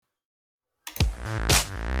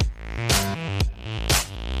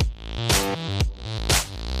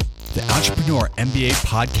Entrepreneur MBA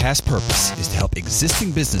podcast purpose is to help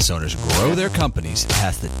existing business owners grow their companies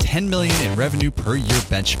past the 10 million in revenue per year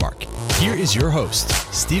benchmark. Here is your host,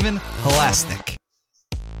 Stephen Halasnik.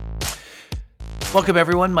 Welcome,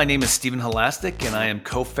 everyone. My name is Stephen Halasnik, and I am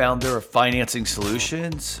co-founder of Financing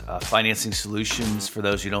Solutions. Financing Solutions, for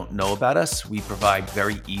those who don't know about us, we provide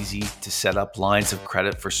very easy to set up lines of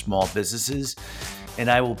credit for small businesses,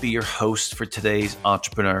 and I will be your host for today's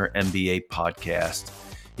Entrepreneur MBA podcast.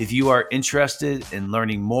 If you are interested in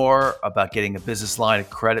learning more about getting a business line of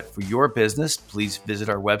credit for your business, please visit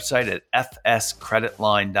our website at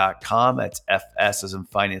fscreditline.com. That's FS as in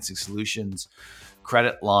Financing Solutions,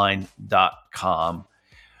 creditline.com.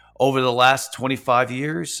 Over the last 25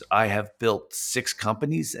 years, I have built 6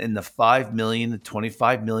 companies in the $5 million to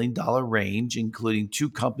 $25 million range, including 2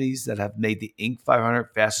 companies that have made the Inc. 500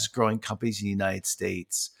 fastest growing companies in the United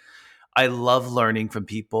States. I love learning from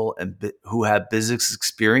people who have business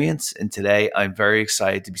experience, and today I'm very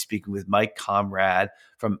excited to be speaking with Mike Conrad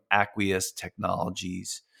from Aqueous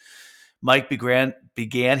Technologies. Mike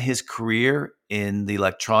began his career in the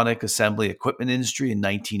electronic assembly equipment industry in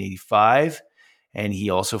 1985, and he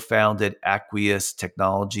also founded Aqueous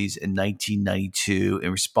Technologies in 1992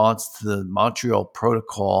 in response to the Montreal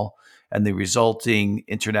Protocol and the resulting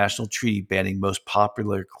international treaty banning most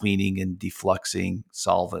popular cleaning and defluxing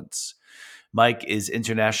solvents. Mike is a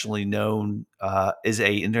internationally known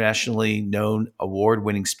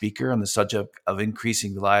award-winning speaker on the subject of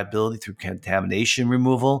increasing reliability through contamination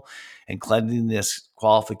removal and cleanliness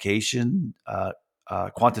quantification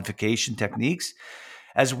techniques,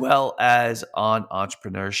 as well as on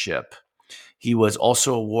entrepreneurship. He was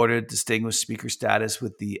also awarded distinguished speaker status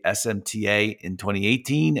with the SMTA in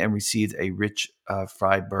 2018 and received a Rich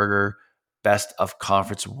Freiberger Best of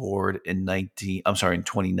Conference Award in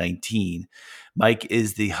 2019. Mike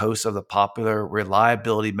is the host of the popular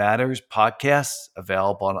Reliability Matters podcast,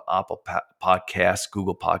 available on Apple Podcasts,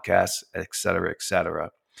 Google Podcasts, et cetera, et cetera.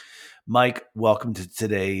 Mike, welcome to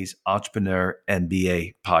today's Entrepreneur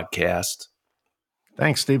MBA podcast.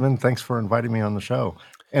 Thanks, Stephen. Thanks for inviting me on the show.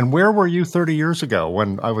 And where were you 30 years ago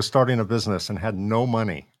when I was starting a business and had no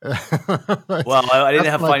money? Well, I didn't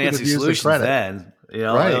have Financing Solutions then. You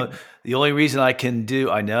know, right. The only reason I can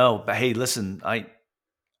I know, but hey, listen,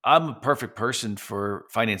 I'm a perfect person for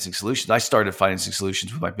Financing Solutions. I started Financing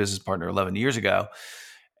Solutions with my business partner 11 years ago.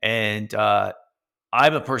 And I'm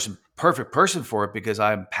a perfect person for it because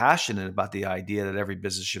I'm passionate about the idea that every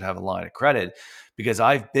business should have a line of credit, because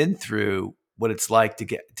I've been through what it's like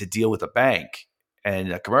to deal with a bank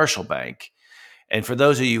and a commercial bank. And for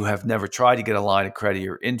those of you who have never tried to get a line of credit,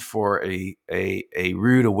 you're in for a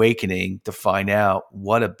rude awakening to find out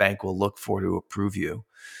what a bank will look for to approve you.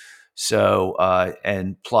 So,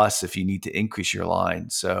 and plus if you need to increase your line.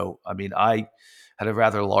 So, I mean, I had a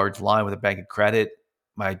rather large line with a bank of credit.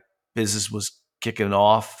 My business was kicking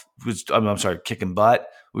butt.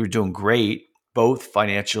 We were doing great, both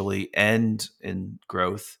financially and in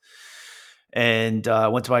growth. And I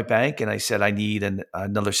went to my bank and I said, I need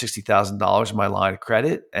another $60,000 in my line of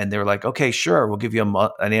credit. And they were like, okay, sure. We'll give you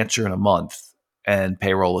an answer in a month. And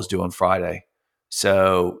payroll was due on Friday.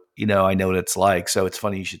 So, I know what it's like. So it's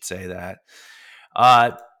funny you should say that.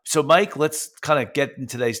 So Mike, let's kind of get into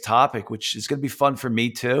today's topic, which is going to be fun for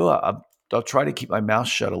me too. I'll try to keep my mouth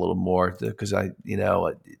shut a little more because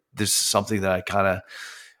this is something that I kind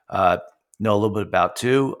of know a little bit about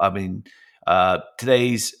too. I mean,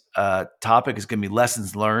 today's topic is going to be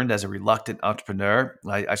lessons learned as a reluctant entrepreneur.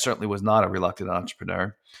 I certainly was not a reluctant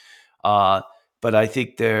entrepreneur, but I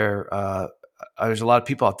think there's a lot of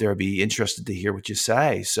people out there who'd be interested to hear what you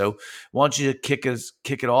say. So why don't you kick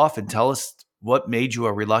it off and tell us what made you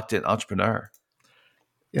a reluctant entrepreneur?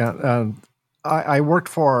 Yeah, I worked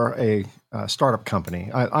for a startup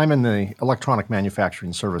company. I'm in the electronic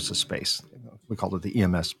manufacturing services space. We call it the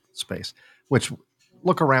EMS space, which,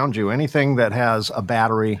 look around you, anything that has a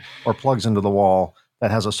battery or plugs into the wall that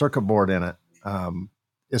has a circuit board in it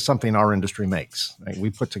is something our industry makes. Right? We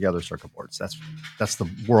put together circuit boards. That's the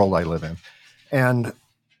world I live in. And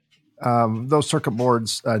those circuit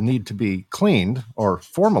boards need to be cleaned, or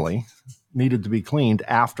formally needed to be cleaned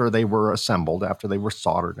after they were assembled, after they were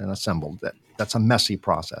soldered and assembled. That's a messy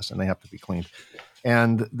process, and they have to be cleaned.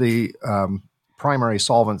 And the primary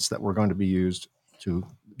solvents that were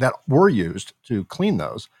used to clean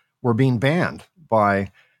those were being banned by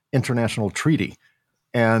international treaty.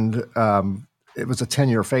 And it was a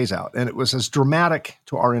 10-year phase out. And it was as dramatic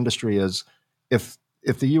to our industry as if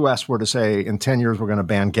the U.S. were to say, in 10 years, we're going to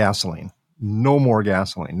ban gasoline, no more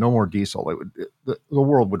gasoline, no more diesel, the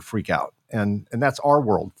world would freak out. And that's our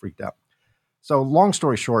world freaked out. So long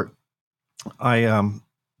story short, I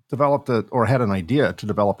developed or had an idea to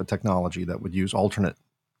develop a technology that would use alternate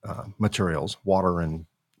materials, water and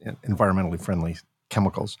environmentally friendly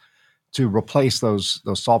chemicals, to replace those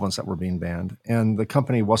solvents that were being banned. And the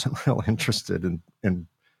company wasn't real interested in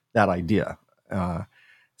that idea.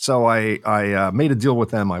 So I made a deal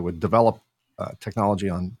with them. I would develop technology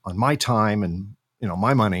on my time and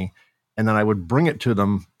my money, and then I would bring it to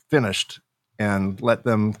them finished and let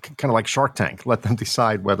them, kind of like Shark Tank, let them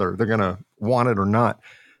decide whether they're going to want it or not.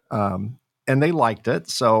 And they liked it.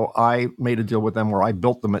 So I made a deal with them where I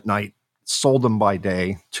built them at night, sold them by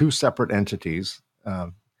day, two separate entities.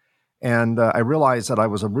 And I realized that I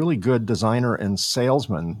was a really good designer and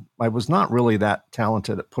salesman. I was not really that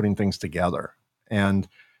talented at putting things together. And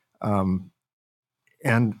I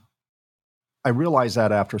realized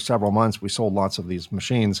that after several months, we sold lots of these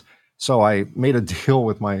machines. So I made a deal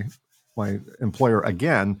with my employer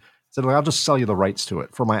again. Said, I'll just sell you the rights to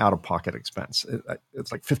it for my out-of-pocket expense.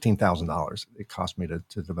 It's like $15,000 it cost me to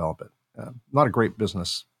develop it. Not a great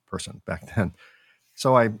business person back then.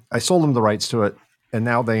 So I sold them the rights to it, and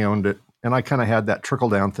now they owned it. And I kind of had that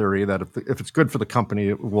trickle-down theory that if it's good for the company,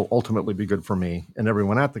 it will ultimately be good for me and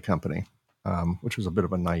everyone at the company, which was a bit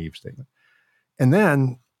of a naive statement. And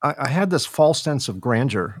then I had this false sense of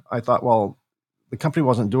grandeur. I thought, well, the company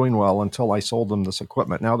wasn't doing well until I sold them this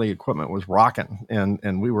equipment. Now the equipment was rocking,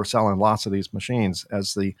 and we were selling lots of these machines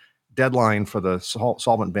as the deadline for the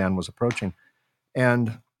solvent ban was approaching.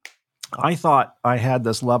 And I thought I had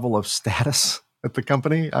this level of status at the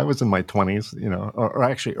company. I was in my 20s, or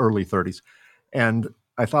actually early 30s. And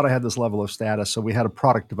I thought I had this level of status. So we had a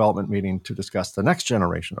product development meeting to discuss the next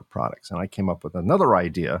generation of products. And I came up with another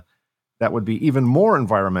idea that would be even more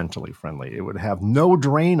environmentally friendly. It would have no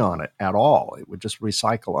drain on it at all. It would just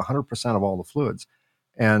recycle 100% of all the fluids.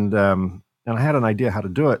 And I had an idea how to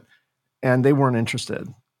do it, and they weren't interested.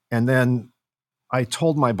 And then I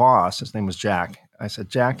told my boss, his name was Jack, I said,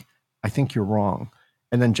 Jack, I think you're wrong.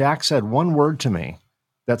 And then Jack said one word to me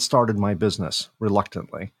that started my business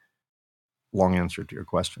reluctantly. Long answer to your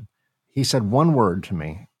question. He said one word to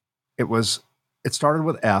me. It started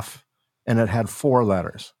with F, and it had 4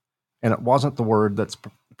 letters. And it wasn't the word that's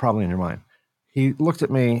probably in your mind. He looked at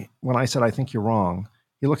me when I said, I think you're wrong.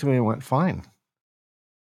 He looked at me and went, fine.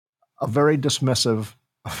 A very dismissive,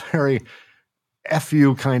 a very F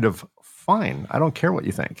you kind of, fine. I don't care what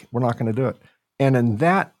you think. We're not going to do it. And in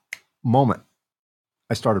that moment,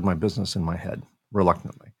 I started my business in my head,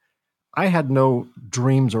 reluctantly. I had no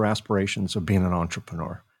dreams or aspirations of being an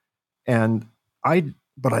entrepreneur.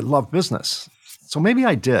 But I love business. So maybe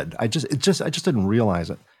I did. I just didn't realize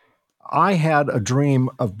it. I had a dream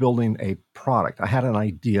of building a product. I had an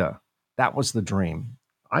idea. That was the dream.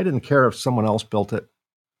 I didn't care if someone else built it.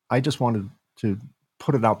 I just wanted to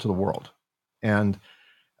put it out to the world. And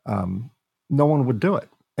no one would do it.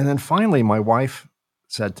 And then finally, my wife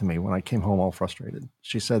said to me when I came home all frustrated,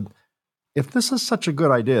 she said, if this is such a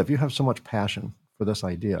good idea, if you have so much passion for this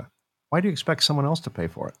idea, why do you expect someone else to pay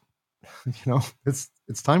for it?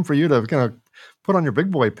 It's time for you to kind of put on your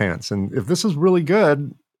big boy pants. And if this is really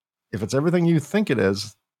good, if it's everything you think it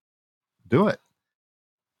is, do it.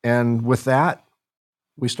 And with that,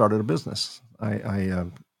 we started a business. I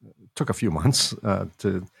took a few months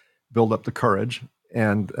to build up the courage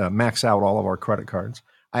and max out all of our credit cards.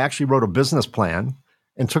 I actually wrote a business plan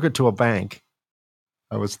and took it to a bank.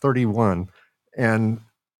 I was 31, and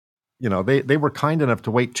they were kind enough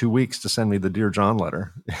to wait 2 weeks to send me the Dear John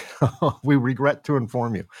letter. We regret to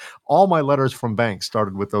inform you. All my letters from banks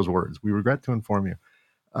started with those words. We regret to inform you.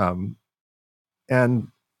 Good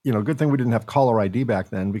thing we didn't have caller ID back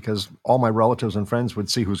then, because all my relatives and friends would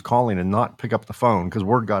see who's calling and not pick up the phone because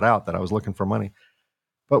word got out that I was looking for money.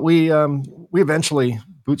 But we eventually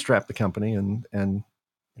bootstrapped the company, and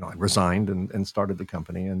I resigned and started the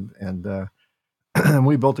company, and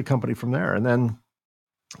we built a company from there. And then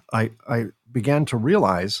I began to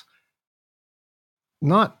realize,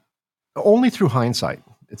 not only through hindsight,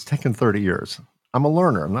 it's taken 30 years. I'm a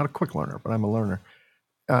learner. I'm not a quick learner, but I'm a learner.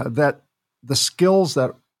 That the skills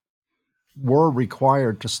that were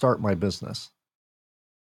required to start my business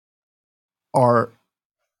are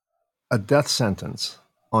a death sentence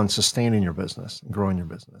on sustaining your business and growing your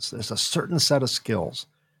business. There's a certain set of skills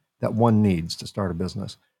that one needs to start a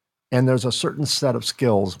business. And there's a certain set of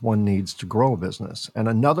skills one needs to grow a business, and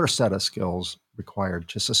another set of skills required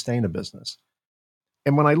to sustain a business.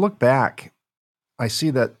 And when I look back, I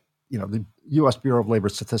see that, the U.S. Bureau of Labor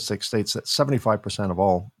Statistics states that 75% of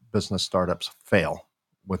all business startups fail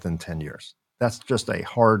within 10 years. That's just a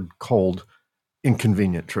hard, cold,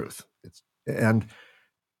 inconvenient truth.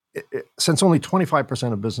 Since only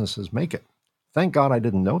 25% of businesses make it, thank God I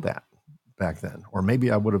didn't know that back then, or maybe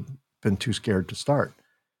I would have been too scared to start.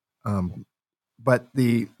 But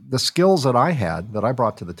the skills that I had, that I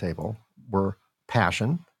brought to the table, were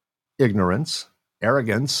passion, ignorance,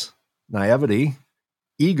 arrogance, naivety,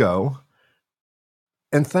 ego,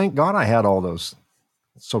 and thank God I had all those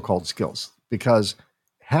so-called skills, because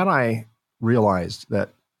had I realized that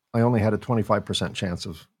I only had a 25% chance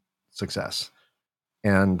of success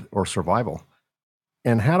or survival,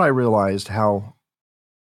 and had I realized how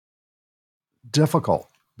difficult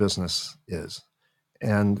business is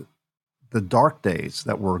and the dark days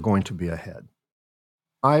that were going to be ahead,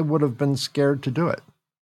 I would have been scared to do it.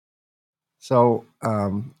 So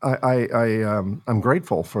I'm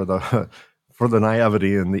grateful for the for the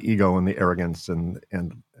naivety and the ego and the arrogance and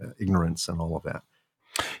ignorance and all of that.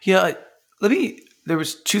 Yeah, there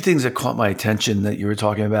was two things that caught my attention that you were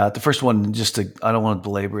talking about. The first one, I don't want to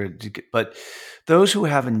belabor it, but those who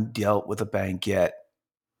haven't dealt with a bank yet,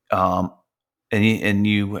 and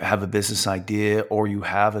you have a business idea, or you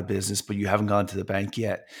have a business but you haven't gone to the bank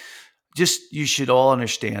yet, you should all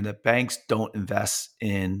understand that banks don't invest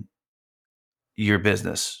in your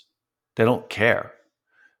business. They don't care.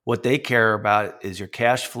 What they care about is your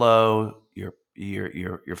cash flow, your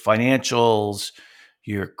financials,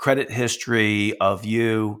 your credit history of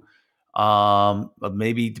you,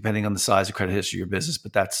 maybe depending on the size of credit history of your business,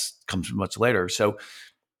 but that comes much later. So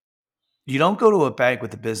you don't go to a bank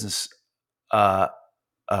with a business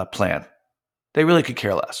plan. They really could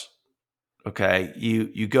care less. Okay,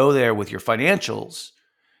 you go there with your financials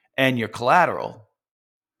and your collateral,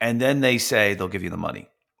 and then they say they'll give you the money.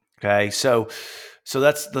 Okay, so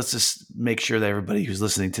let's just make sure that everybody who's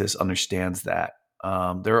listening to this understands that.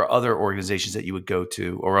 There are other organizations that you would go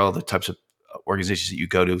to, or other types of organizations that you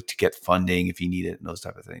go to get funding if you need it, and those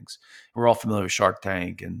type of things. We're all familiar with Shark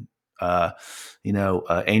Tank and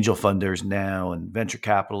angel funders now, and venture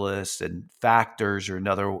capitalists, and factors are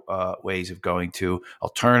another ways of going to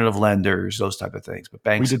alternative lenders, those type of things. But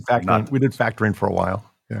banks, we did factoring for a while.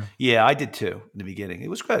 Yeah, I did too in the beginning. It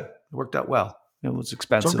was good. It worked out well. It was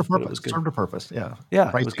expensive, but it was good. Served a purpose, yeah. Yeah,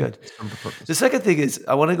 it was good. Served a purpose. The second thing is,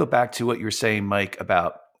 I want to go back to what you were saying, Mike,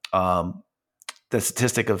 about the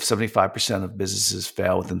statistic of 75% of businesses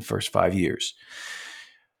fail within the first 5 years.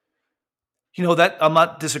 That I'm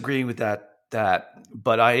not disagreeing with that,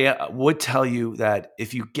 but I would tell you that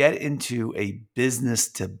if you get into a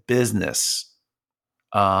business-to-business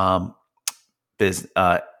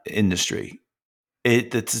industry,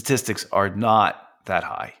 the statistics are not that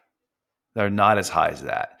high. They're not as high as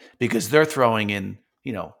that, because they're throwing in,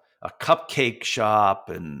 a cupcake shop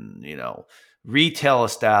and, retail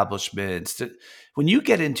establishments. When you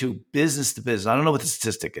get into business to business, I don't know what the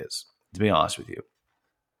statistic is, to be honest with you,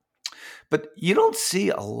 but you don't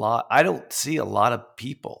see a lot. I don't see a lot of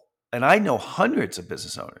people, and I know hundreds of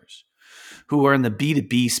business owners who are in the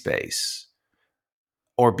B2B space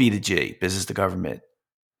or B2G, business to government,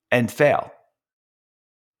 and fail.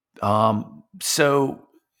 So,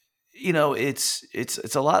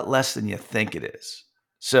 it's a lot less than you think it is.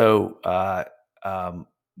 So,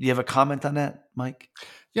 you have a comment on that, Mike?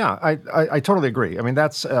 Yeah, I totally agree. I mean,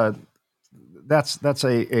 that's an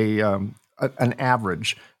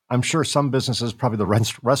average. I'm sure some businesses, probably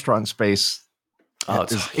the restaurant space, is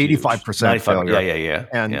 85% failure. Yeah.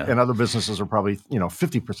 And other businesses are probably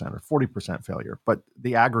 50% or 40% failure. But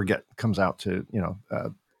the aggregate comes out to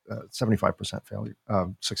 75% failure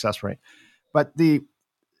success rate. But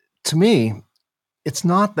to me, it's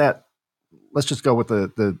not that. Let's just go with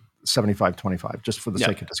the 75-25, just for the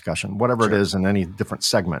sake of discussion. Whatever it is in any different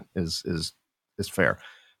segment is fair.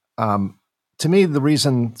 To me, the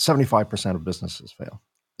reason 75% of businesses fail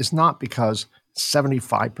is not because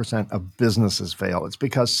 75% of businesses fail. It's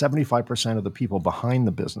because 75% of the people behind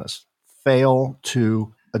the business fail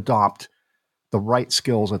to adopt the right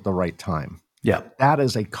skills at the right time. Yeah. That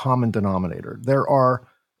is a common denominator. There are,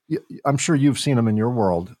 I'm sure you've seen them in your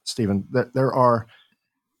world, Stephen, that there are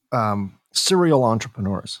serial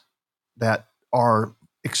entrepreneurs that are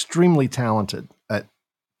extremely talented at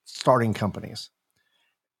starting companies.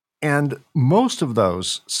 And most of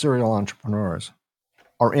those serial entrepreneurs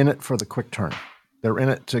are in it for the quick turn. They're in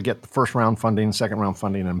it to get the first round funding, second round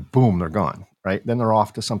funding, and boom, they're gone, right? Then they're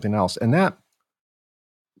off to something else. And that,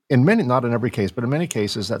 not in every case, but in many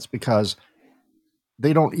cases, that's because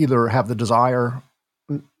they don't either have the desire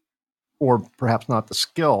or perhaps not the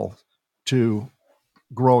skill to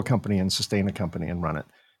grow a company and sustain a company and run it.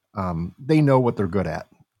 They know what they're good at,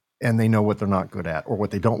 and they know what they're not good at, or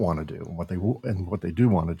what they don't want to do, and what they do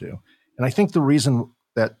want to do. And I think the reason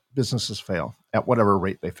that businesses fail at whatever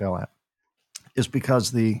rate they fail at is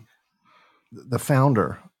because the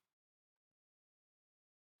founder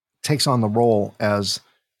takes on the role as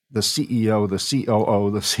the CEO, the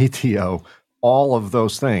COO, the CTO, all of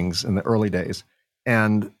those things in the early days,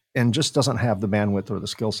 and just doesn't have the bandwidth or the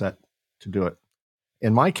skill set to do it.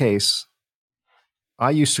 In my case,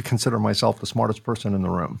 I used to consider myself the smartest person in the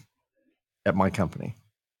room at my company.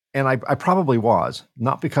 And I probably was,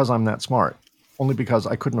 not because I'm that smart, only because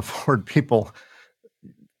I couldn't afford people,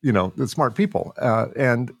 the smart people.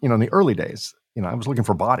 And in the early days, I was looking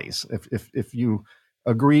for bodies. If you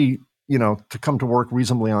agree, to come to work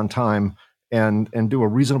reasonably on time and do a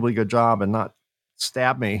reasonably good job and not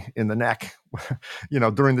stab me in the neck,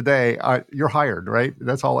 during the day, you're hired, right?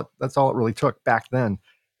 That's all it really took back then.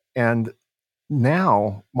 And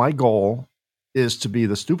now my goal is to be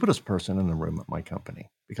the stupidest person in the room at my company,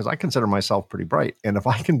 because I consider myself pretty bright. And if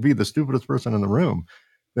I can be the stupidest person in the room,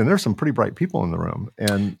 then there's some pretty bright people in the room,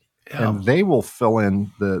 and they will fill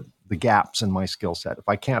in the gaps in my skill set. If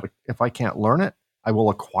I can't learn it, I will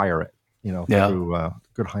acquire it, through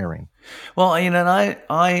good hiring. Well, and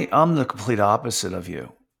I'm the complete opposite of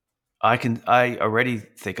you. I already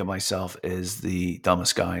think of myself as the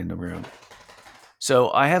dumbest guy in the room.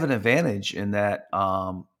 So I have an advantage in that,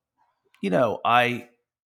 I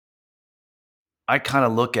kind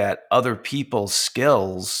of look at other people's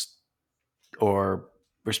skills or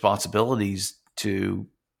responsibilities to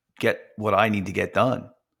get what I need to get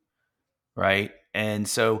done. Right. And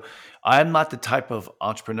so I'm not the type of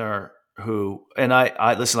entrepreneur who, and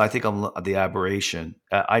I listen, I think I'm the aberration.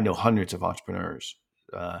 I know hundreds of entrepreneurs.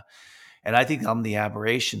 And I think I'm the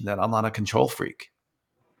aberration that I'm not a control freak.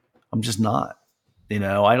 I'm just not.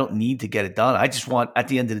 I don't need to get it done. I just want, at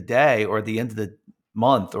the end of the day or at the end of the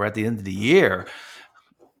month or at the end of the year,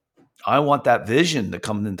 I want that vision to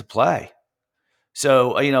come into play.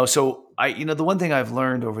 So, the one thing I've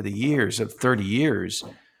learned over the years of 30 years,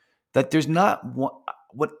 that there's not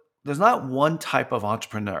one type of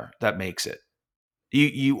entrepreneur that makes it.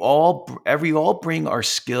 You all bring our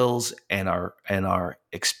skills and our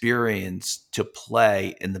experience to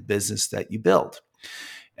play in the business that you build.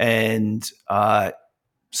 And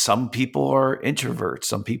some people are introverts,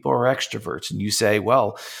 some people are extroverts, and you say,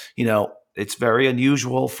 well, it's very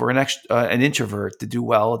unusual for an introvert to do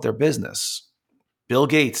well at their business. Bill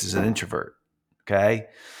Gates is an introvert. Okay,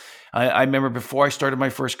 I remember before I started my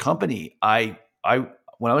first company,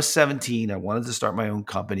 when I was 17, I wanted to start my own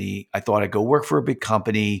company. I thought I'd go work for a big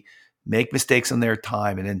company, make mistakes on their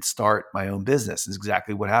time, and then start my own business. That's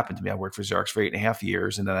exactly what happened to me. I worked for Xerox for 8.5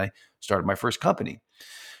 years, and then I started my first company.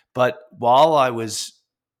 But while I was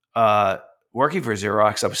working for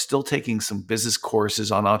Xerox, I was still taking some business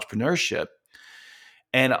courses on entrepreneurship.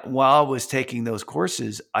 And while I was taking those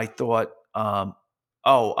courses, I thought,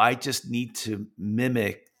 I just need to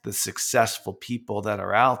mimic the successful people that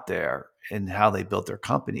are out there and how they built their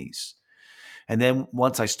companies. And then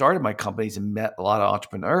once I started my companies and met a lot of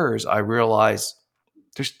entrepreneurs, I realized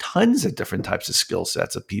there's tons of different types of skill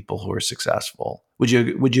sets of people who are successful. Would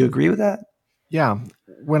you agree with that? Yeah.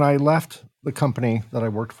 When I left the company that I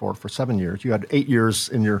worked for 7 years, you had 8 years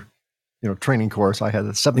in your training course. I had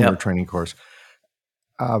a 7-year training course.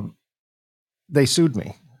 They sued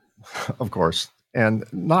me, of course, and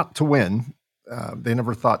not to win. They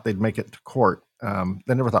never thought they'd make it to court.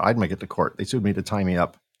 They never thought I'd make it to court. They sued me to tie me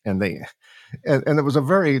up, and it was a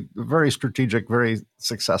very, very strategic, very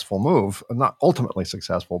successful move. Not ultimately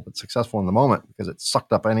successful, but successful in the moment, because it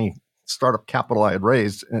sucked up any startup capital I had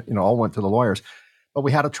raised. All went to the lawyers. But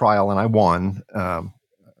we had a trial, and I won,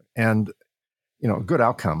 and good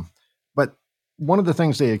outcome. But one of the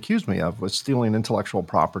things they accused me of was stealing intellectual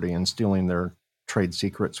property and stealing their trade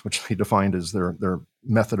secrets, which they defined as their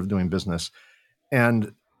method of doing business.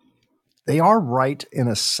 And they are right in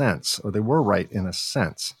a sense, or they were right in a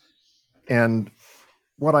sense. And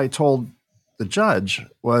what I told the judge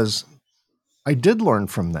was, I did learn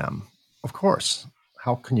from them, of course.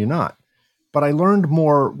 How can you not? But I learned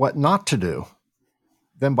more what not to do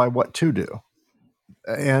than by what to do.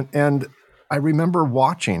 And I remember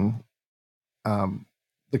watching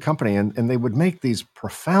the company, and they would make these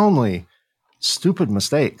profoundly stupid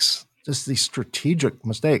mistakes, just these strategic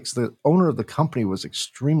mistakes. The owner of the company was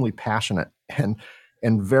extremely passionate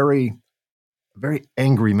and very, very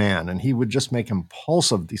angry man, and he would just make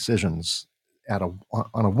impulsive decisions on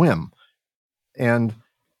a whim, and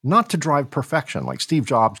not to drive perfection. Like Steve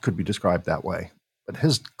Jobs could be described that way, but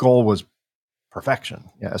his goal was perfection,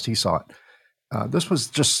 as he saw it. This was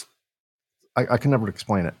just, I can never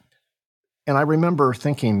explain it. And I remember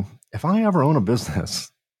thinking, if I ever own a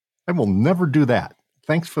business, I will never do that.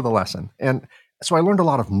 Thanks for the lesson. And so I learned a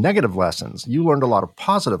lot of negative lessons. You learned a lot of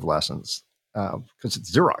positive lessons, because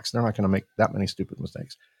it's Xerox. They're not going to make that many stupid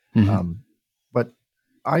mistakes. Mm-hmm. But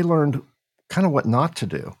I learned kind of what not to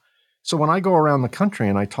do. So when I go around the country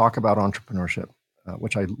and I talk about entrepreneurship,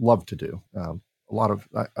 which I love to do,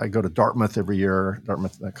 I go to Dartmouth every year,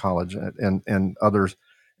 Dartmouth College, and others,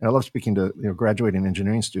 and I love speaking to graduating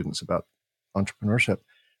engineering students about entrepreneurship.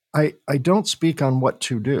 I don't speak on what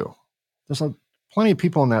to do. There's plenty of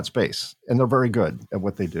people in that space, and they're very good at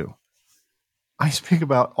what they do. I speak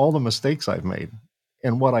about all the mistakes I've made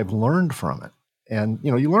and what I've learned from it. And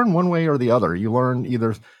you learn one way or the other. You learn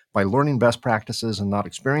either by learning best practices and not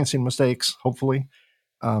experiencing mistakes, hopefully.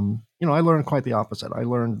 I learned quite the opposite. I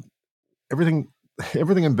learned everything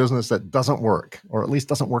in business that doesn't work, or at least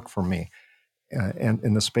doesn't work for me, and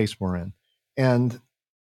in the space we're in. And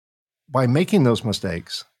by making those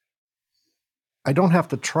mistakes, I don't have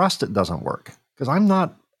to trust it doesn't work, because I'm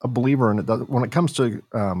not a believer in it. When it comes to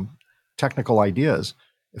technical ideas,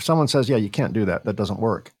 if someone says, yeah, you can't do that, that doesn't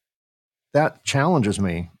work, that challenges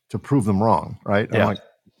me to prove them wrong, right? Yeah. I'm like,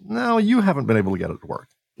 no, you haven't been able to get it to work.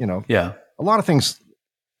 Yeah. A lot of things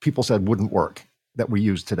people said wouldn't work that we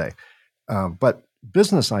use today. But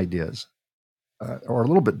business ideas are a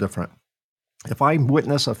little bit different. If I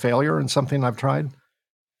witness a failure in something I've tried,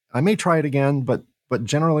 I may try it again, but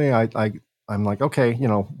generally I'm like, okay,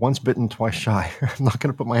 once bitten, twice shy. I'm not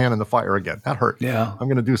going to put my hand in the fire again. That hurt. Yeah. I'm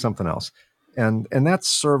going to do something else. And that's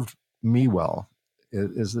served me well,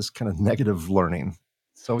 is this kind of negative learning.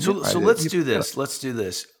 So let's do this. Let's do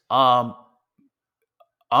this. I'm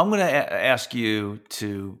going to ask you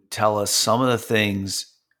to tell us some of the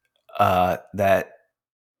things that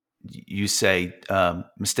you say,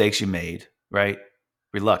 mistakes you made, right?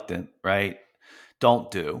 Reluctant, right?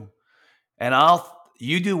 Don't do. And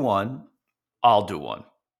you do one, I'll do one.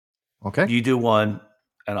 Okay. You do one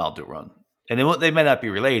and I'll do one. And they may not be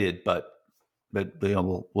related, but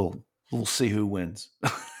we'll see who wins.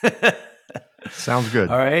 Sounds good.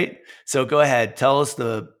 All right. So go ahead. Tell us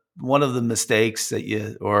one of the mistakes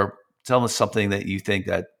that or tell us something that you think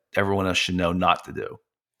that everyone else should know not to do.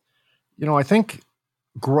 I think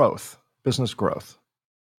business growth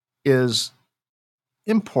is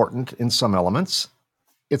important in some elements.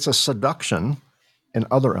 It's a seduction in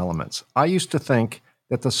other elements. I used to think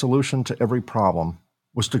that the solution to every problem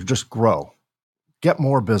was to just grow, get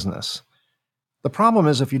more business. The problem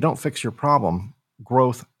is, if you don't fix your problem,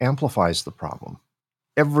 growth amplifies the problem.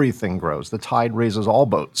 Everything grows. The tide raises all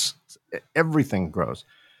boats. Everything grows.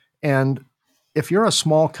 And if you're a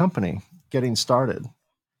small company getting started,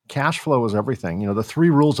 cash flow is everything. The 3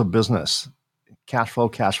 rules of business: cash flow,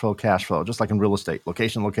 cash flow, cash flow, just like in real estate: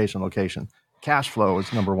 location, location, location. Cash flow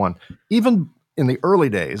is number 1. Even in the early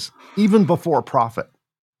days, even before profit,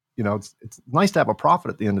 it's nice to have a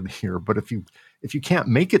profit at the end of the year, but if you can't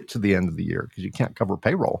make it to the end of the year because you can't cover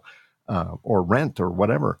payroll or rent or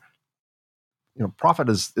whatever, profit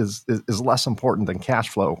is less important than cash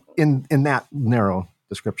flow in that narrow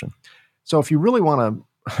description. So if you really want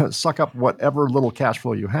to suck up whatever little cash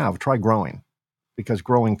flow you have, try growing, because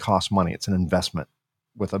growing costs money. It's an investment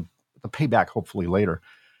with a payback hopefully later.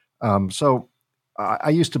 So I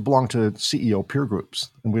used to belong to CEO peer groups,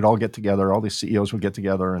 and we'd all get together. All these CEOs would get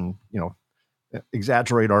together and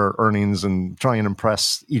exaggerate our earnings and try and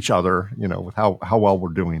impress each other, with how well we're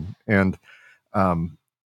doing. And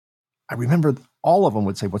I remember all of them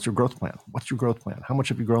would say, "What's your growth plan? What's your growth plan? How much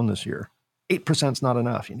have you grown this year? 8% is not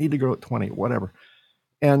enough. You need to grow at 20, whatever."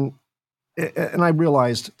 And I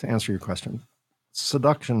realized, to answer your question,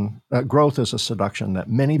 growth is a seduction that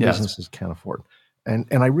many businesses can't afford. And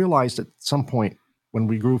I realized at some point, when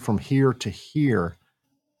we grew from here to here,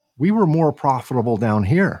 we were more profitable down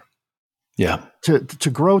here. Yeah. To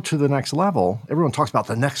grow to the next level, everyone talks about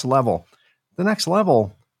the next level. The next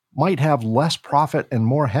level might have less profit and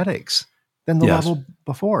more headaches than the level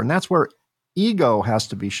before. And that's where ego has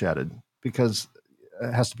to be shed, because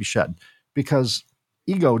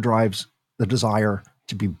ego drives the desire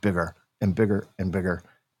to be bigger and bigger and bigger.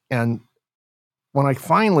 And when I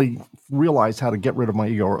finally realized how to get rid of my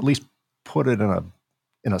ego, or at least put it in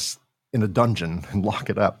a dungeon and lock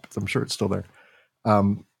it up, I'm sure it's still there.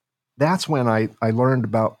 That's when I learned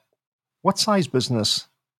about what size business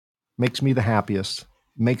makes me the happiest,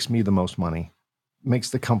 makes me the most money, makes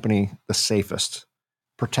the company the safest,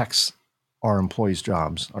 protects our employees'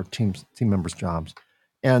 jobs, our team members' jobs.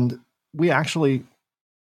 And we actually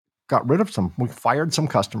got rid of we fired some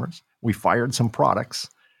customers, we fired some products,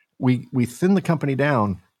 we thinned the company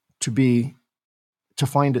down to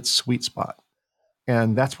find its sweet spot.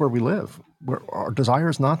 And that's where we live. Our desire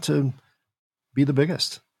is not to be the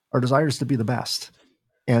biggest. Our desire is to be the best,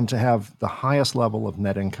 and to have the highest level of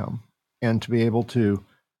net income, and to be able to,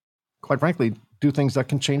 quite frankly, do things that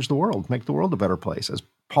can change the world, make the world a better place. As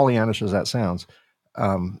Pollyannish as that sounds,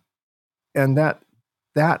 And that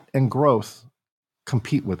and growth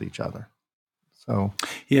compete with each other. So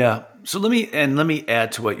yeah. So let me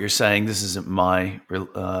add to what you're saying. This isn't my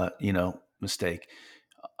mistake.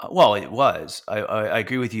 Well, it was. I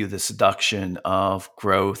agree with you. The seduction of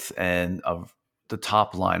growth and of the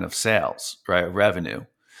top line of sales, right? Revenue.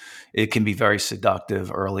 It can be very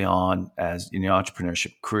seductive early on as in your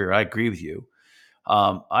entrepreneurship career. I agree with you.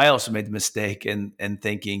 I also made the mistake in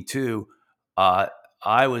thinking too. I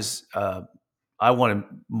was I wanted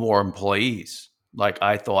more employees. Like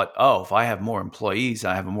I thought, oh, if I have more employees,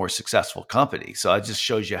 I have a more successful company. So it just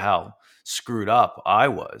shows you how screwed up I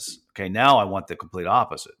was. Okay, now I want the complete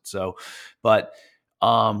opposite. So, but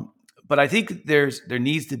but I think there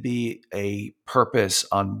needs to be a purpose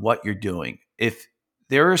on what you're doing. If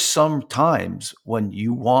there are some times when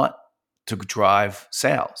you want to drive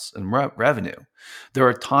sales and revenue, there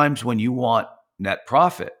are times when you want net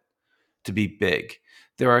profit to be big.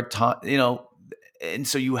 There are times, and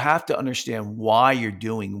so you have to understand why you're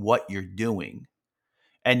doing what you're doing.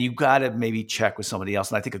 And you got to maybe check with somebody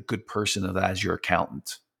else. And I think a good person of that is your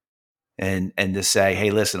accountant. And to say,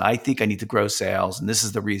 hey, listen, I think I need to grow sales, and this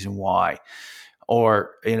is the reason why.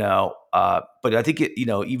 Or, but I think,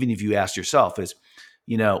 even if you ask yourself is,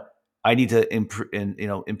 I need to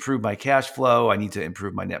improve my cash flow. I need to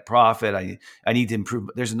improve my net profit. I need to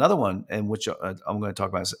improve. There's another one, and which I'm going to talk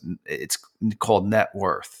about. It's called net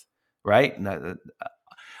worth, right? And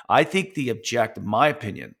I think the objective, my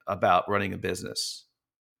opinion about running a business,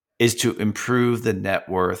 is to improve the net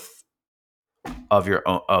worth of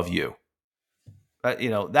you.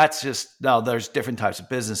 That's just, now there's different types of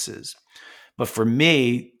businesses, but for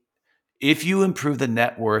me, if you improve the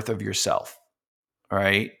net worth of yourself, all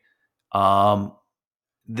right,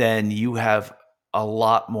 then you have a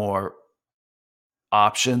lot more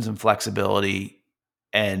options and flexibility.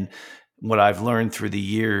 And what I've learned through the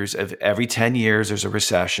years of every 10 years, there's a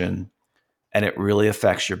recession, and it really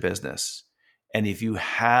affects your business. And if you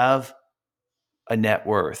have a net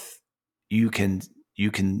worth, you can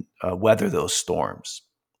weather those storms.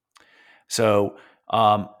 So,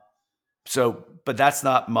 but that's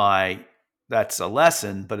a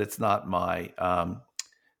lesson, but it's not my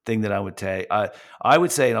thing that I would say. I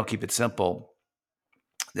would say, and I'll keep it simple,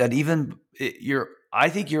 that I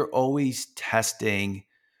think you're always testing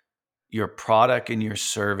your product and your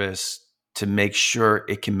service to make sure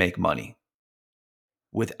it can make money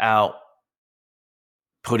without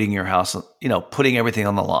putting your house, putting everything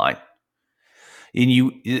on the line. And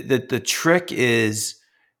the trick is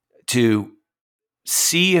to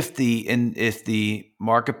see if the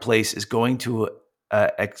marketplace is going to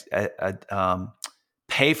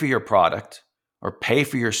pay for your product or pay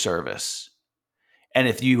for your service, and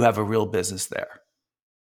if you have a real business there.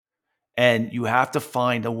 And you have to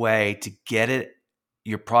find a way to get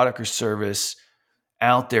your product or service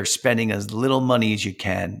out there, spending as little money as you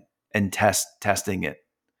can and testing it.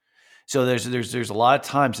 So there's a lot of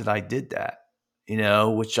times that I did that,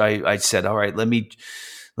 which I said, all right, let me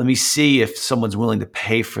see if someone's willing to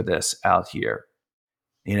pay for this out here,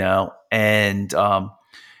 and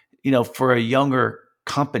for a younger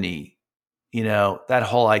company, that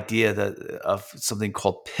whole idea of something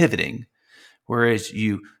called pivoting, whereas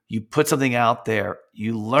you put something out there,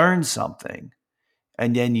 you learn something,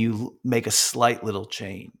 and then you make a slight little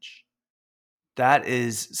change. That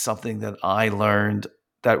is something that I learned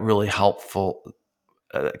that really helpful,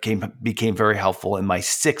 became very helpful in my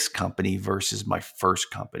sixth company versus my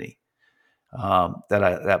first company.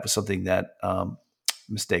 That was something that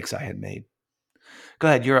mistakes I had made. Go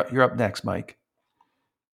ahead. You're up next, Mike.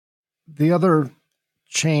 The other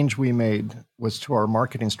change we made was to our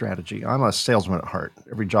marketing strategy. I'm a salesman at heart.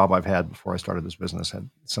 Every job I've had before I started this business had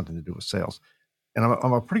something to do with sales. And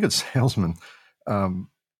I'm a pretty good salesman,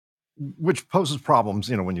 which poses problems,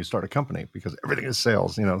 when you start a company, because everything is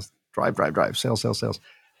sales, drive, sales.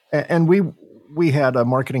 And we had a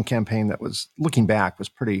marketing campaign that was, looking back, was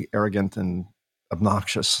pretty arrogant and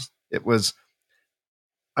obnoxious. It was,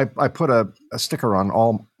 I put a sticker on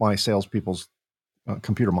all my salespeople's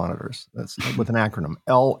computer monitors. That's with an acronym,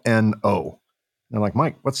 LNO. And they're like,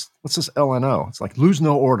 Mike, what's this LNO? It's like, lose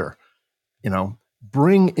no order,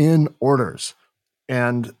 bring in orders.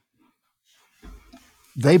 And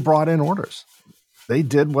they brought in orders. They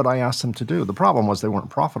did what I asked them to do. The problem was they weren't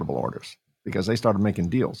profitable orders because they started making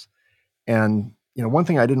deals. And, one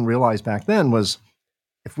thing I didn't realize back then was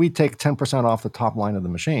if we take 10% off the top line of the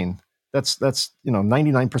machine, that's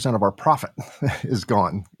 99% of our profit is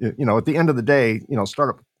gone. At the end of the day,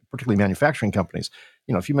 startup, particularly manufacturing companies,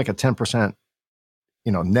 if you make a 10%,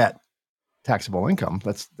 net taxable income,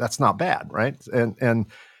 that's not bad, right? And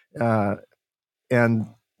And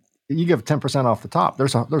you give 10% off the top,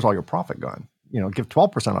 there's all your profit gone. Give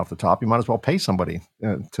 12% off the top, you might as well pay somebody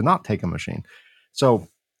to not take a machine. So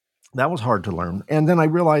that was hard to learn. And then I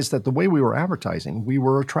realized that the way we were advertising, we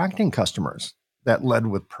were attracting customers that led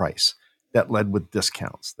with price, that led with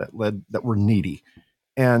discounts, that were needy.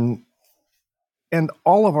 And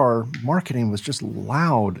all of our marketing was just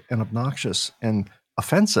loud and obnoxious and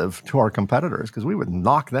offensive to our competitors because we would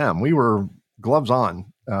knock them. We were gloves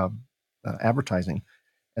on advertising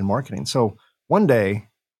and marketing. So one day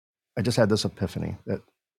I just had this epiphany that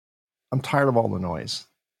I'm tired of all the noise.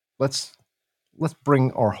 Let's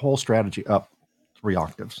bring our whole strategy up 3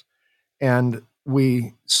 octaves. And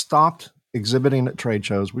we stopped exhibiting at trade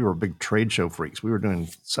shows. We were big trade show freaks. We were doing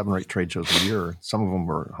 7 or 8 trade shows a year. Some of them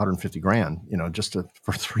were 150 grand, just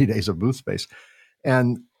for 3 days of booth space.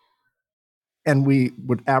 And we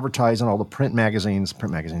would advertise in all the print magazines.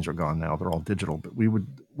 Print magazines are gone now. They're all digital, but we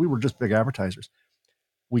were just big advertisers.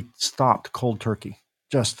 We stopped cold turkey,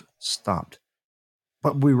 just stopped.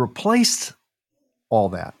 But we replaced all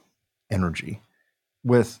that energy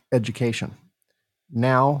with education.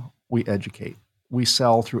 Now we educate. We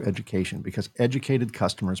sell through education because educated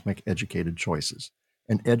customers make educated choices.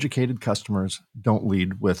 And educated customers don't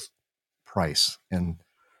lead with price and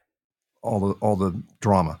all the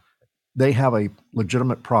drama. They have a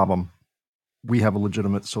legitimate problem. We have a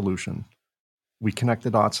legitimate solution. We connect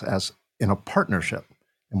the dots as in a partnership,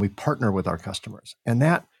 and we partner with our customers. And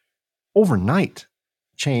that overnight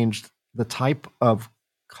changed the type of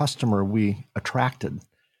customer we attracted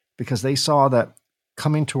because they saw that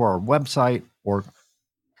coming to our website or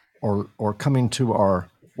coming to our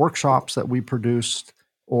workshops that we produced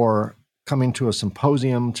or coming to a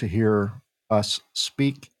symposium to hear us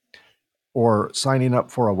speak or signing up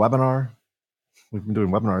for a webinar. We've been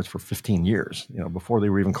doing webinars for 15 years, before they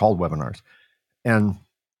were even called webinars. And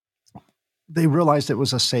they realized it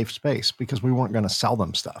was a safe space because we weren't going to sell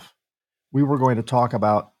them stuff. We were going to talk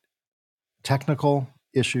about technical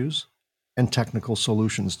issues and technical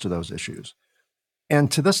solutions to those issues.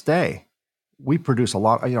 And to this day, we produce a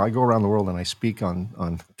lot. I go around the world and I speak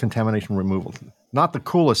on contamination removal. Not the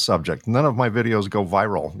coolest subject. None of my videos go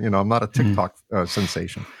viral. I'm not a TikTok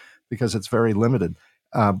sensation because it's very limited.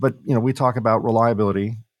 But we talk about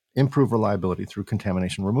reliability, improve reliability through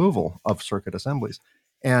contamination removal of circuit assemblies.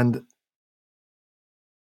 And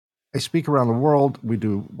I speak around the world. We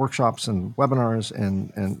do workshops and webinars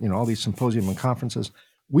and all these symposium and conferences.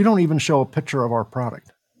 We don't even show a picture of our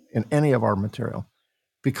product in any of our material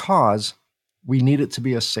because we need it to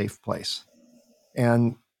be a safe place.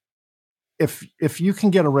 And if you can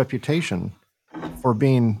get a reputation for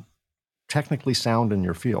being technically sound in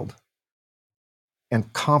your field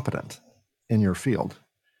and competent in your field,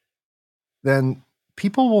 then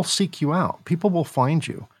people will seek you out. People will find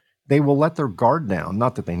you. They will let their guard down.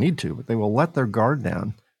 Not that they need to, but they will let their guard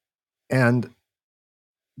down and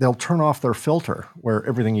they'll turn off their filter where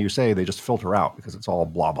everything you say, they just filter out because it's all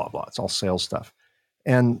blah, blah, blah. It's all sales stuff.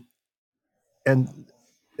 And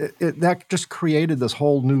that just created this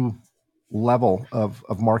whole new level of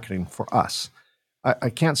marketing for us. I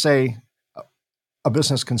can't say a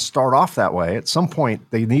business can start off that way. At some point,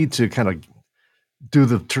 they need to kind of do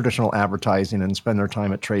the traditional advertising and spend their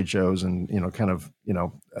time at trade shows and,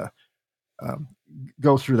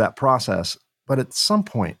 go through that process. But at some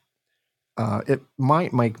point, it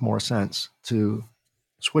might make more sense to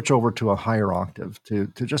switch over to a higher octave, to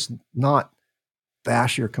just not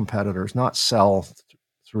bash your competitors, not sell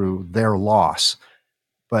through their loss,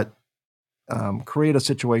 but create a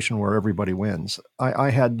situation where everybody wins.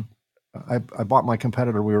 I bought my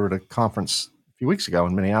competitor. We were at a conference a few weeks ago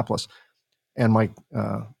in Minneapolis, and my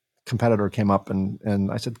competitor came up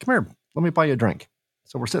and I said, "Come here, let me buy you a drink."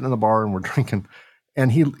 So we're sitting in the bar and we're drinking,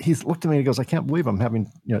 and he looked at me and he goes, "I can't believe I'm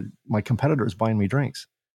having my competitor is buying me drinks."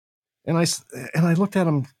 And I looked at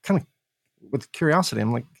him kind of with curiosity.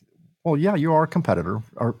 I'm like, "Well, yeah, you are a competitor,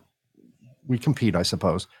 or we compete, I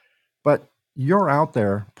suppose, but you're out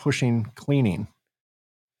there pushing cleaning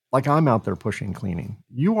like I'm out there pushing cleaning.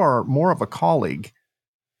 You are more of a colleague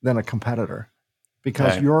than a competitor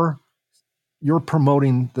because Okay. you're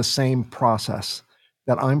promoting the same process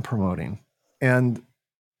that I'm promoting. And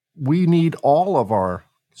we need all of our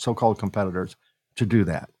so-called competitors to do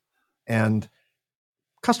that. And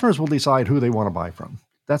customers will decide who they want to buy from.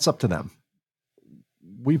 That's up to them.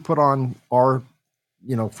 We put on our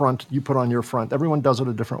front, you put on your front. Everyone does it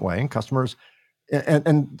a different way. And customers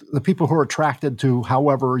and the people who are attracted to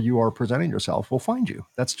however you are presenting yourself will find you.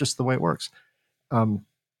 That's just the way it works.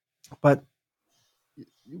 But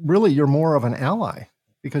really, you're more of an ally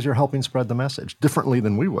because you're helping spread the message differently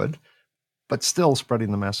than we would. but still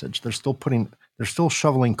spreading the message. They're still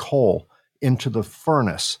shoveling coal into the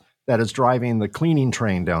furnace that is driving the cleaning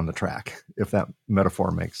train down the track, if that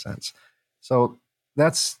metaphor makes sense. So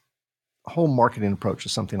that's whole marketing approach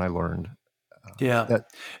is something I learned Yeah. that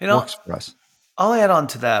And works for us. I'll add on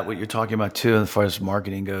to that what you're talking about too, as far as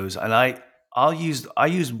marketing goes. And I use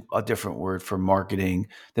a different word for marketing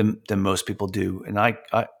than most people do. And I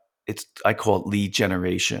call it lead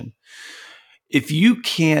generation. If you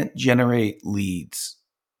can't generate leads,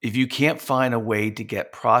 if you can't find a way to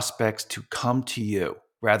get prospects to come to you,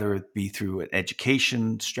 rather it be through an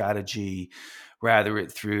education strategy, rather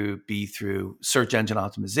it be through search engine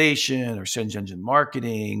optimization or search engine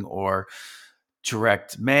marketing or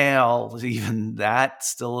direct mail, even that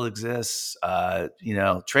still exists.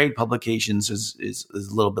 Trade publications is a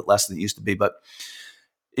little bit less than it used to be, but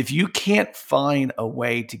if you can't find a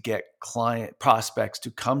way to get client prospects to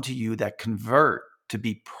come to you that convert to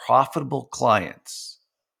be profitable clients,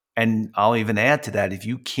 and I'll even add to that, if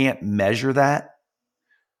you can't measure that,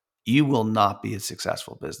 you will not be a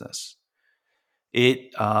successful business.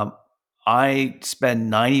 I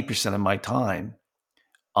spend 90% of my time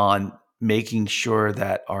on making sure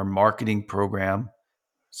that our marketing program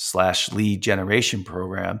 / lead generation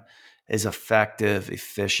program is effective,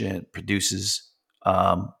 efficient, produces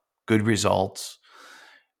good results.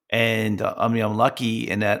 And I'm lucky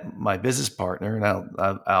in that my business partner, now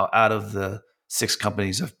out of the 6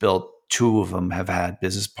 companies I've built, 2 of them have had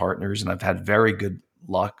business partners, and I've had very good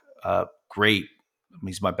luck. Great.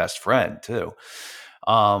 He's my best friend too.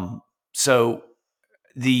 So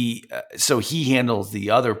he handles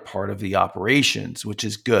the other part of the operations, which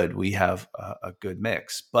is good. We have a good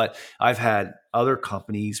mix. But I've had other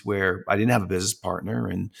companies where I didn't have a business partner,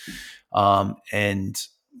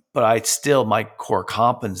 but my core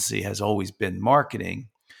competency has always been marketing.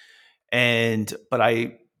 But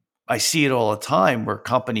I see it all the time where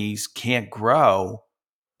companies can't grow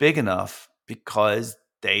big enough because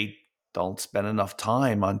they don't spend enough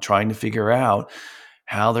time on trying to figure out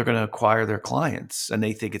how they're going to acquire their clients. And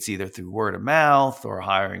they think it's either through word of mouth or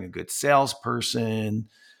hiring a good salesperson.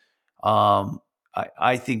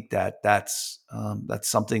 I think that's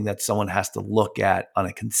something that someone has to look at on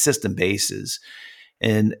a consistent basis.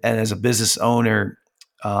 And as a business owner,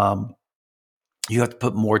 you have to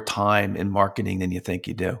put more time in marketing than you think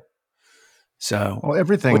you do. So, well,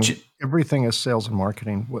 everything is sales and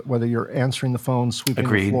marketing. Whether you're answering the phone, sweeping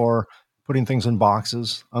Agreed. the floor, putting things in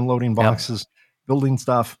boxes, unloading boxes, building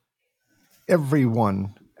stuff,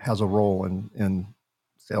 everyone has a role in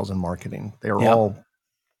sales and marketing. They are all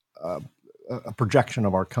a projection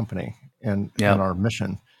of our company and our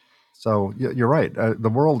mission. So you're right. The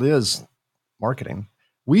world is marketing.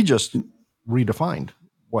 We just redefined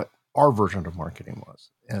what our version of marketing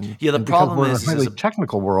was. And the and problem because we're is in a highly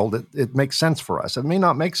technical world, it makes sense for us. It may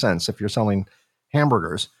not make sense if you're selling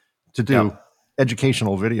hamburgers to do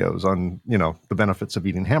educational videos on, the benefits of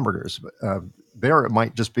eating hamburgers. There it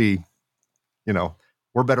might just be,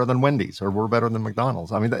 we're better than Wendy's or we're better than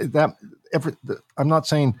McDonald's. I mean, I'm not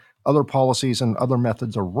saying other policies and other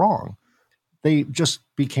methods are wrong. They just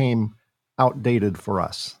became outdated for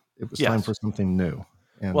us. It was time for something new.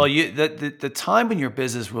 And well, the time when your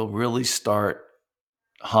business will really start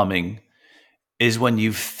humming is when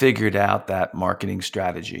you've figured out that marketing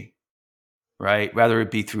strategy, right? Rather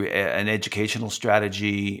it be through an educational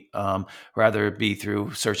strategy, rather it be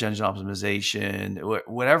through search engine optimization,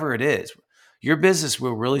 whatever it is, your business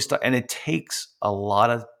will really start. And it takes a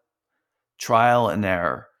lot of trial and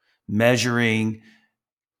error, measuring,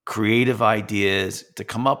 creative ideas to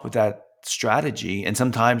come up with that strategy. And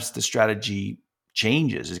sometimes the strategy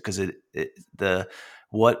changes because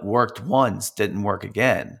what worked once didn't work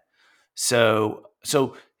again. So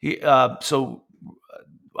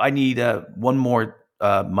I need one more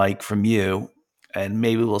Mike from you, and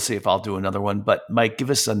maybe we'll see if I'll do another one. But Mike, give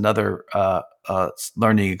us another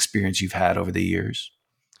learning experience you've had over the years.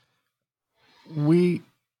 We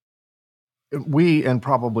and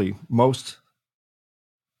probably most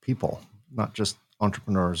people, not just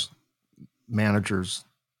entrepreneurs, managers,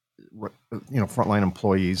 frontline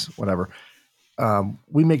employees, whatever.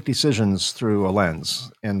 We make decisions through a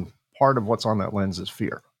lens, and part of what's on that lens is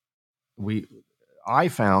fear. I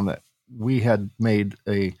found that we had made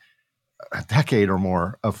a decade or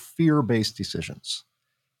more of fear-based decisions.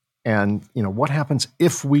 And, what happens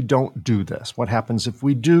if we don't do this? What happens if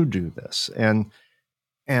we do this? And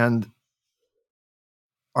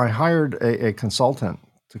I hired a consultant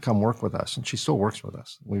to come work with us, and she still works with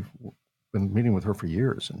us. We've been meeting with her for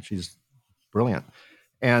years, and she's brilliant.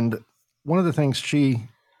 And one of the things she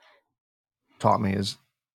taught me is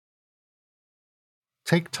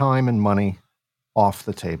take time and money off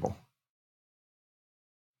the table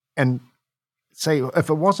and say, if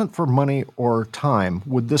it wasn't for money or time,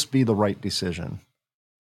 would this be the right decision?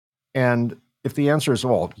 And if the answer is,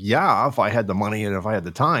 well, yeah, if I had the money and if I had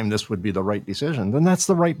the time, this would be the right decision, then that's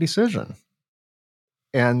the right decision.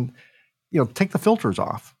 And, take the filters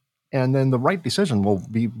off. And then the right decision will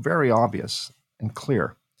be very obvious and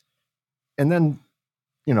clear. And then,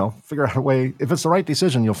 figure out a way. If it's the right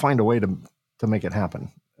decision, you'll find a way to make it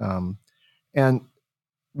happen. And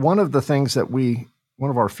one of the things that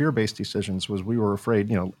one of our fear-based decisions was we were afraid,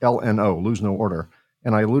 LNO, lose no order.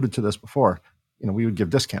 And I alluded to this before, we would give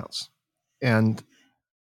discounts. And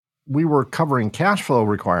we were covering cash flow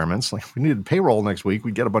requirements. Like we needed payroll next week.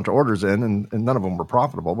 We'd get a bunch of orders in and none of them were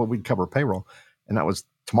profitable, but we'd cover payroll. And that was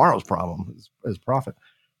tomorrow's problem is profit.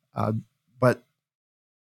 But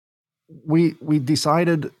we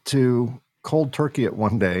decided to cold turkey it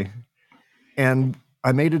one day. And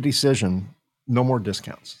I made a decision, no more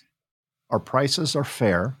discounts. Our prices are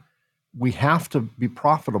fair. We have to be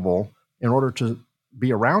profitable in order to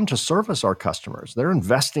be around to service our customers. They're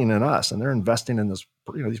investing in us and they're investing in this,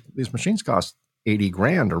 these machines cost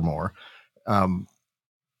 $80,000 or more.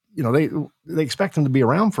 They expect them to be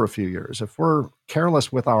around for a few years. If we're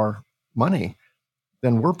careless with our money,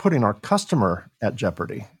 then we're putting our customer at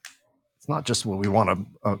jeopardy. It's not just we want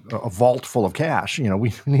a vault full of cash.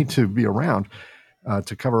 We need to be around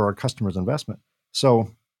to cover our customer's investment. So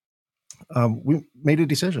we made a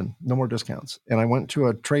decision, no more discounts. And I went to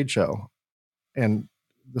a trade show. And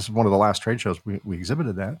this is one of the last trade shows we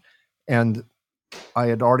exhibited at. And I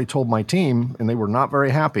had already told my team, and they were not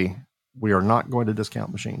very happy, we are not going to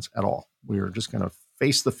discount machines at all. We are just going to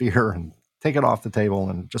face the fear and take it off the table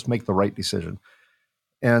and just make the right decision.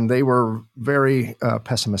 And they were very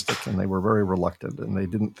pessimistic and they were very reluctant and they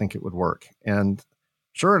didn't think it would work. And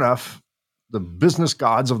sure enough, the business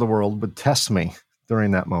gods of the world would test me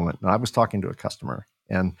during that moment. And I was talking to a customer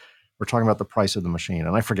and we're talking about the price of the machine.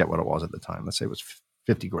 And I forget what it was at the time. Let's say it was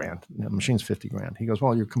 $50,000. The machine's $50,000. He goes,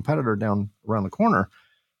 well, your competitor down around the corner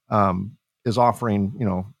is offering,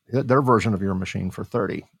 their version of your machine for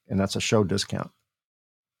 30, and that's a show discount.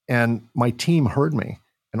 And my team heard me.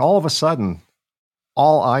 And all of a sudden,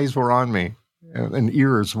 all eyes were on me and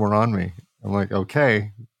ears were on me. I'm like,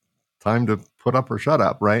 okay, time to put up or shut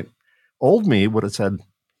up, right? Old me would have said,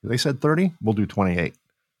 they said 30, we'll do 28.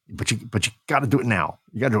 But you got to do it now.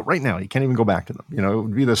 You got to do it right now. You can't even go back to them. It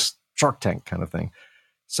would be this Shark Tank kind of thing.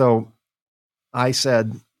 So I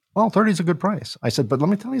said, well, 30 is a good price. I said, but let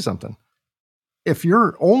me tell you something. If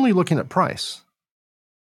you're only looking at price,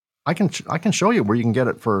 I can show you where you can get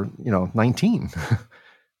it for, 19.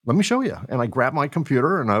 Let me show you. And I grabbed my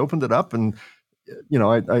computer and I opened it up and,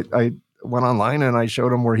 I went online and I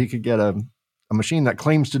showed him where he could get a machine that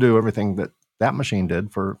claims to do everything that machine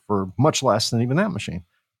did for much less than even that machine.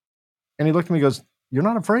 And he looked at me and goes, you're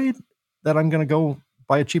not afraid that I'm going to go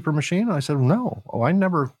buy a cheaper machine? And I said, no. Oh, I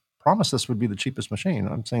never promised this would be the cheapest machine.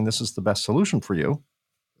 I'm saying this is the best solution for you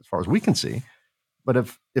as far as we can see. But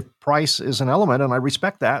if price is an element, and I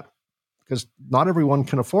respect that because not everyone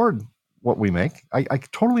can afford what we make, I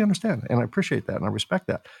totally understand and I appreciate that and I respect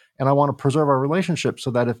that. And I want to preserve our relationship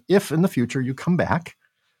so that if in the future you come back,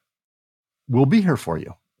 we'll be here for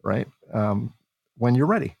you, right? When you're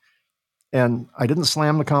ready. And I didn't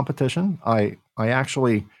slam the competition. I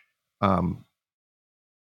actually,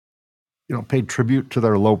 paid tribute to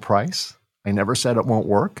their low price. I never said it won't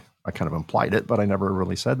work. I kind of implied it, but I never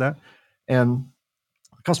really said that. And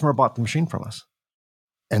the customer bought the machine from us.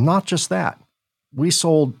 And not just that, we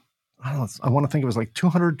sold, I want to think it was like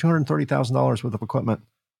 $230,000 worth of equipment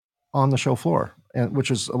on the show floor, which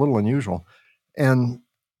is a little unusual. And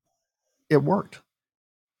it worked.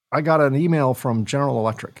 I got an email from General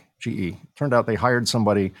Electric, GE. Turned out they hired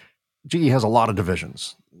somebody. GE has a lot of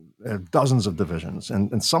divisions, dozens of divisions.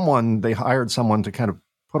 And they hired someone to kind of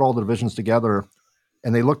put all the divisions together.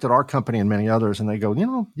 And they looked at our company and many others and they go,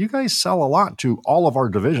 you guys sell a lot to all of our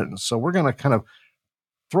divisions. So we're going to kind of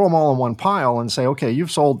throw them all in one pile and say, okay, you've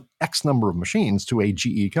sold X number of machines to a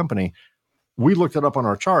GE company. We looked it up on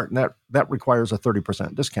our chart and that requires a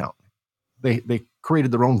 30% discount. They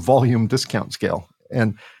created their own volume discount scale.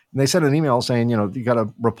 And they sent an email saying, you got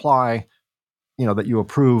to reply, that you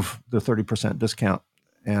approve the 30% discount.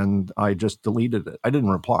 And I just deleted it. I didn't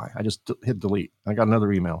reply. I just hit delete. I got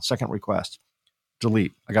another email, second request,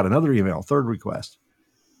 delete. I got another email, third request,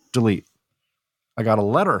 delete. I got a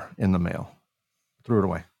letter in the mail, threw it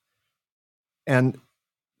away. And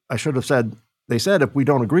I should have said, they said if we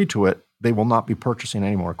don't agree to it, they will not be purchasing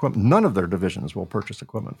any more equipment. None of their divisions will purchase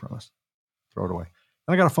equipment from us. Throw it away.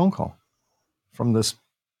 And I got a phone call from this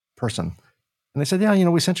person. And they said, yeah,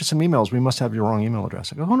 we sent you some emails. We must have your wrong email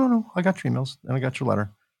address. I go, oh, no, I got your emails and I got your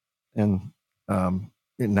letter. And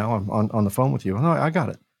now I'm on the phone with you. No, I got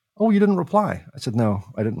it. Oh, you didn't reply. I said, no,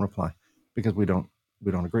 I didn't reply because we don't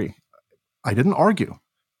agree. I didn't argue.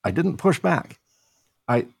 I didn't push back.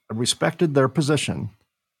 I respected their position.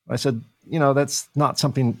 I said, that's not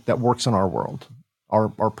something that works in our world.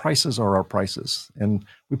 Our prices are our prices. And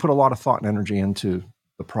we put a lot of thought and energy into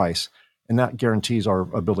the price. And that guarantees our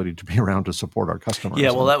ability to be around to support our customers.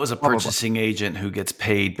 Yeah, well, that was a purchasing agent who gets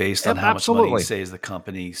paid based on how much money he saves the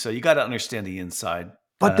company. So you got to understand the inside.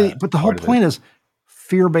 But the whole point is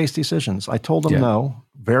fear-based decisions. I told him no,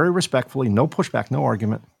 very respectfully, no pushback, no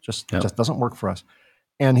argument. Just doesn't work for us.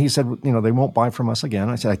 And he said, they won't buy from us again.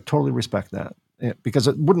 I said, I totally respect that because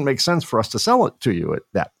it wouldn't make sense for us to sell it to you at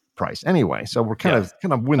that price anyway. So we're kind of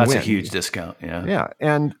win-win. That's a huge discount. Yeah. Yeah.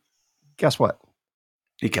 And guess what?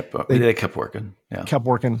 They kept working. Yeah. Kept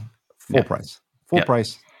working full price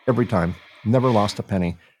every time. Never lost a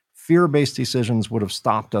penny. Fear-based decisions would have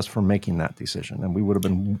stopped us from making that decision. And we would have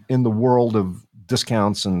been in the world of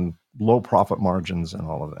discounts and low profit margins and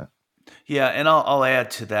all of that. Yeah, and I'll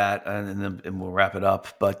add to that, and we'll wrap it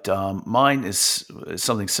up. But mine is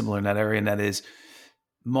something similar in that area, and that is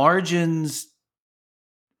margins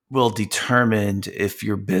will determine if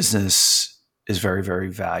your business is very,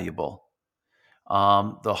 very valuable.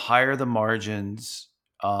 The higher the margins,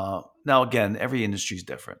 now again, every industry is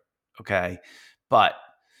different, okay? But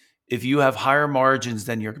if you have higher margins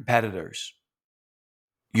than your competitors,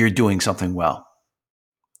 you're doing something well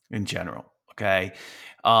in general, okay?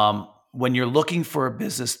 When you're looking for a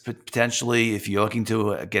business, potentially, if you're looking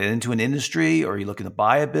to get into an industry or you're looking to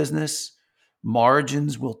buy a business,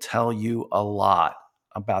 margins will tell you a lot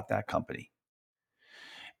about that company.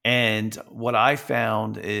 And what I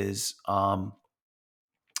found is the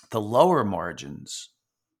lower margins,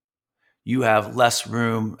 you have less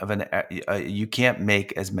room you can't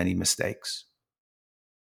make as many mistakes.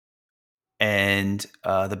 And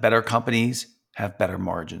the better companies have better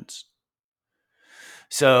margins.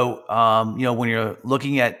 So, when you're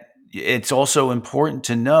looking at, it's also important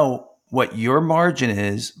to know what your margin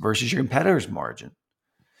is versus your competitor's margin.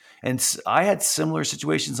 And I had similar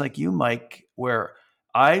situations like you, Mike, where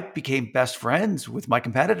I became best friends with my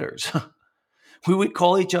competitors. We would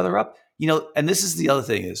call each other up, and this is the other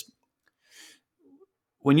thing is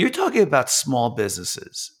when you're talking about small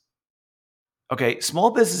businesses, okay,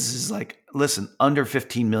 small businesses listen, under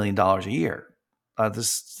 $15 million a year.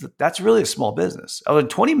 That's really a small business. Other than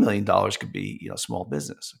 $20 million could be, small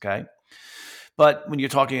business. Okay. But when you're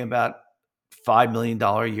talking about $5 million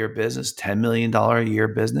a year business, $10 million a year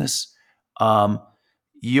business,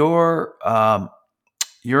 your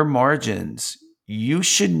margins, you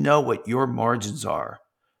should know what your margins are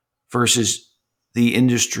versus the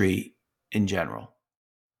industry in general.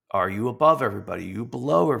 Are you above everybody? Are you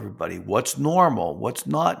below everybody? What's normal? What's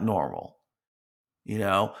not normal?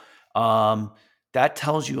 That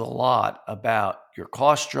tells you a lot about your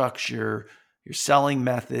cost structure, your selling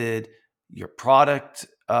method, your product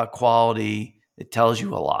quality. It tells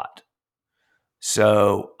you a lot.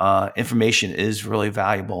 So information is really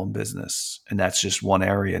valuable in business. And that's just one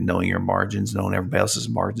area, knowing your margins, knowing everybody else's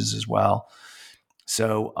margins as well.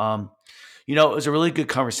 So, it was a really good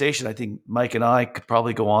conversation. I think Mike and I could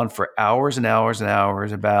probably go on for hours and hours and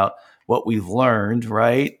hours about what we've learned,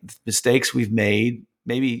 right? Mistakes we've made,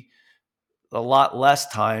 maybe a lot less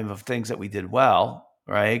time of things that we did well,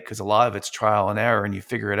 right? Because a lot of it's trial and error, and you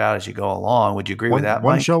figure it out as you go along. Would you agree with that,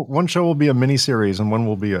 Mike? One show will be a mini series, and one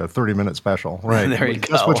will be a 30-minute special. Right? There you go.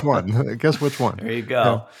 Guess which one? Guess which one? There you go.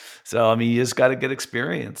 Yeah. So, you just got to get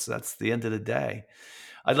experience. That's the end of the day.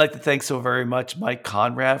 I'd like to thank so very much Mike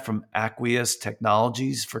Conrad from Aqueous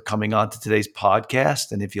Technologies for coming on to today's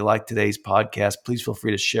podcast. And if you like today's podcast, please feel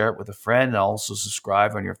free to share it with a friend and also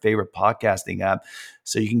subscribe on your favorite podcasting app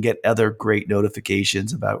so you can get other great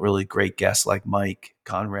notifications about really great guests like Mike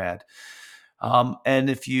Conrad. And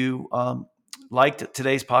if you liked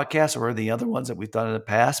today's podcast or the other ones that we've done in the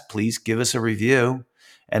past, please give us a review.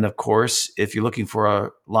 And of course, if you're looking for a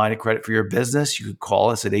line of credit for your business, you could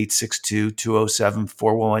call us at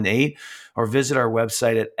 862-207-4118 or visit our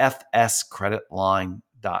website at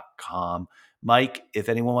fscreditline.com. Mike, if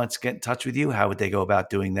anyone wants to get in touch with you, how would they go about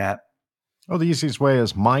doing that? Oh, the easiest way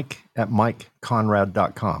is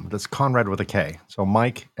mike@mikeconrad.com. That's Conrad with a K. So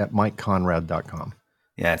mike@mikeconrad.com.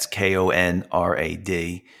 Yeah, it's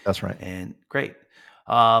Konrad. That's right. And great.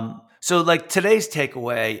 So today's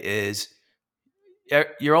takeaway is,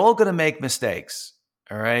 you're all going to make mistakes,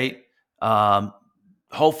 all right?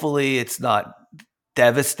 Hopefully it's not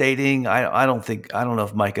devastating. I don't know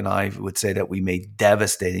if Mike and I would say that we made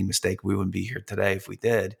devastating mistake. We wouldn't be here today if we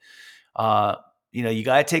did. You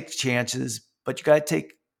got to take chances, but you got to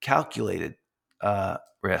take calculated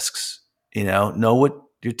risks. Know what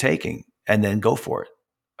you're taking and then go for it.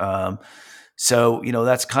 So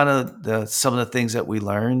that's kind of some of the things that we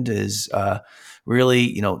learned is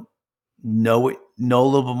really know a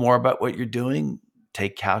little bit more about what you're doing,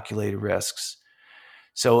 take calculated risks.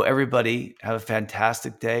 So everybody have a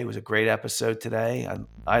fantastic day. It was a great episode today.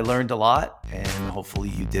 I learned a lot, and hopefully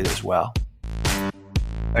you did as well.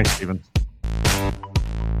 Thanks, Stephen.